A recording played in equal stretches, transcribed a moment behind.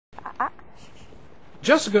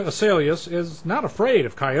Jessica Azaleas is not afraid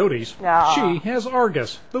of coyotes. No. She has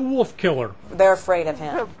Argus, the wolf killer. They're afraid of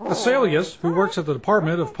him. Azaleas, who works at the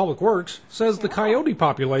Department of Public Works, says the coyote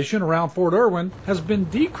population around Fort Irwin has been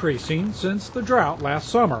decreasing since the drought last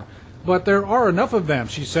summer. But there are enough of them,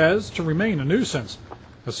 she says, to remain a nuisance.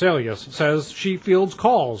 Azaleas says she fields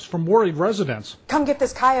calls from worried residents. Come get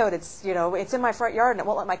this coyote. It's in my front yard and it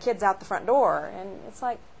won't let my kids out the front door. And it's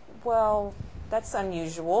like, well, that's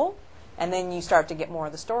unusual. And then you start to get more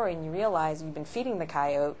of the story and you realize you've been feeding the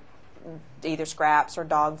coyote either scraps or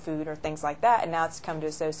dog food or things like that. And now it's come to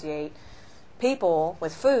associate people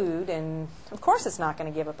with food, and of course it's not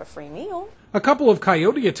going to give up a free meal. A couple of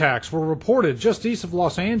coyote attacks were reported just east of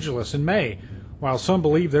Los Angeles in May. While some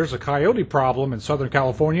believe there's a coyote problem in Southern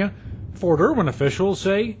California, Fort Irwin officials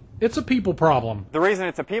say it's a people problem. The reason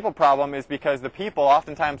it's a people problem is because the people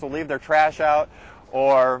oftentimes will leave their trash out,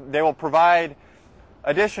 or they will provide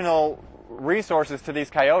additional resources to these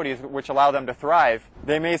coyotes which allow them to thrive.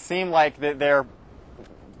 They may seem like they're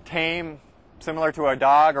tame, similar to a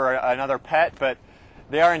dog or another pet, but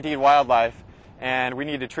they are indeed wildlife, and we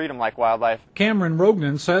need to treat them like wildlife. Cameron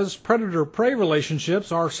Rognan says predator-prey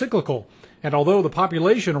relationships are cyclical, and although the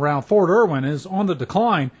population around Fort Irwin is on the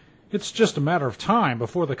decline, it's just a matter of time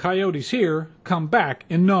before the coyotes here come back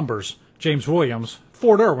in numbers. James Williams,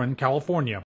 Fort Irwin, California.